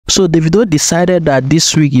So Davido decided that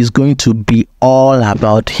this week is going to be all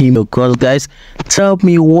about him, because guys, tell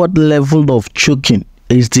me what level of choking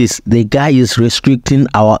is this? The guy is restricting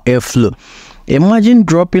our airflow. Imagine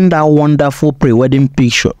dropping that wonderful pre-wedding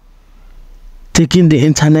picture, taking the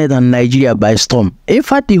internet and Nigeria by storm. In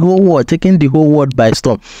fact, the whole world, taking the whole world by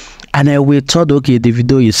storm. And then we thought, okay, the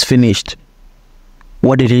video is finished.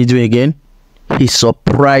 What did he do again? He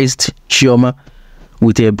surprised Chioma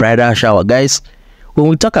with a bridal shower. Guys, when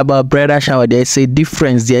we talk about bridal shower, there's a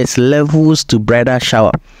difference. There's levels to bridal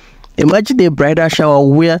shower. Imagine a bridal shower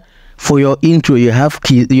where for your intro you have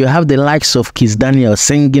the likes of Kiss Daniel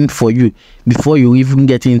singing for you before you even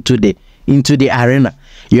get into the arena.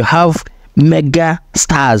 You have mega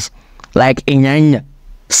stars like Inyanya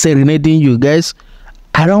serenading you. Guys,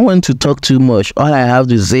 I don't want to talk too much. All I have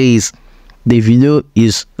to say is the video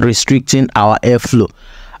is restricting our airflow,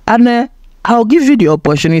 and I'll give you the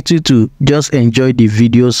opportunity to just enjoy the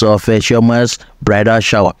videos of Chioma's bridal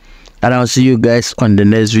shower, and I'll see you guys on the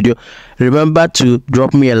next video. Remember to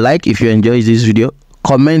drop me a like if you enjoyed this video,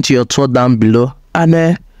 comment your thought down below,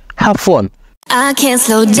 and have fun. I can't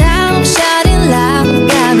slow down, shouting loud,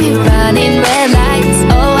 got me running red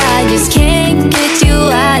lights. Oh, I just can't get you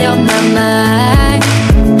out of my mind.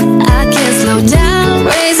 I can't slow down,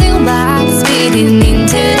 raising wild, speeding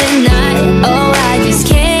into the night. Oh, I just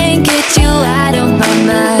can't get you out of my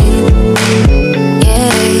mind.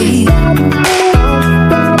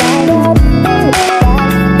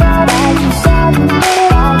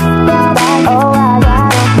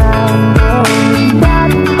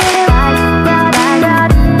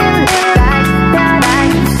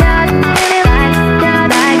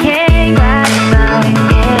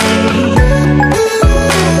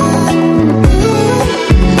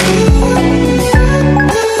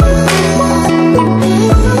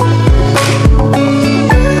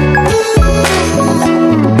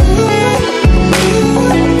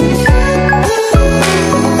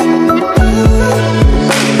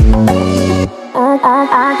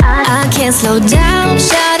 I can't slow down,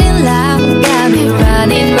 shouting loud, got me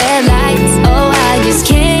running red lights. Oh, I just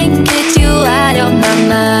can't get you out of my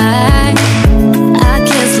mind. I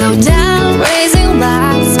can't slow down, raising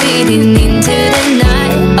wild, speeding into the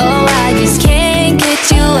night. Oh, I just can't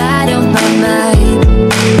get you out of my mind.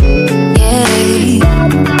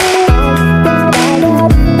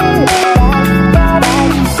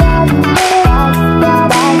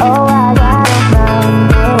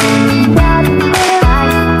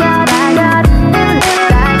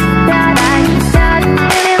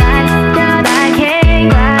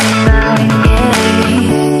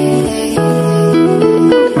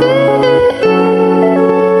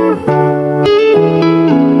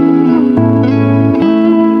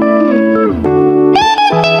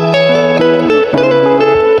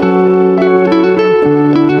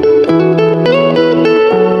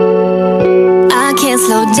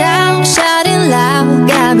 Slow down, shouting loud,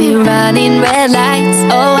 got me running red lights.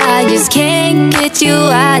 Oh, I just can't get you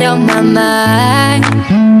out of my mind.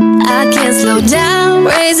 I can't slow down,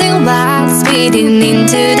 raising wild, speeding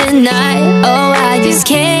into the night. Oh, I just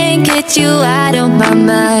can't get you out of my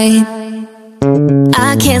mind.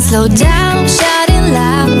 I can't slow down, shouting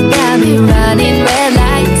loud, got me running red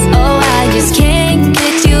lights. Oh, I just can't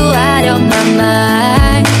get you out of my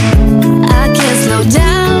mind. I can't slow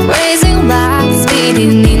down, raising wild,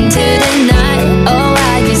 speeding into the night. Oh,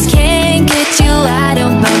 I just can't get you out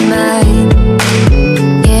of my mind.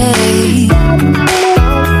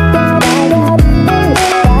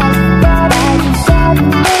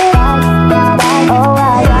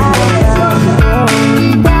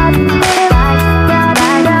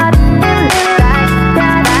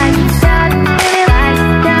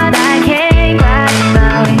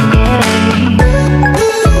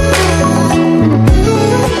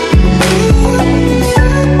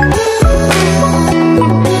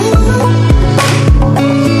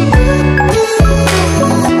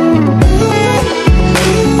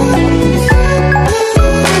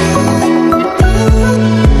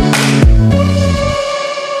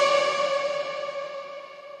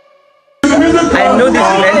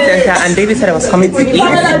 And David said I was coming to eat,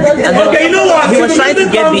 and then he was trying to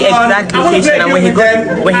get the exact location. And when he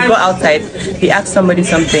got outside, he asked somebody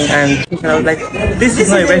something, and I was like, "This is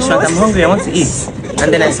not a restaurant. I'm hungry. I want to eat."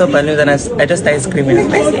 And then I saw balloons, and I just started screaming. I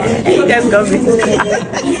was like, "Yeah, you guys got me."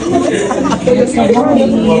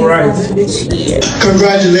 All right.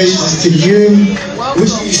 Congratulations to you.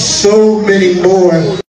 Wish you so many more.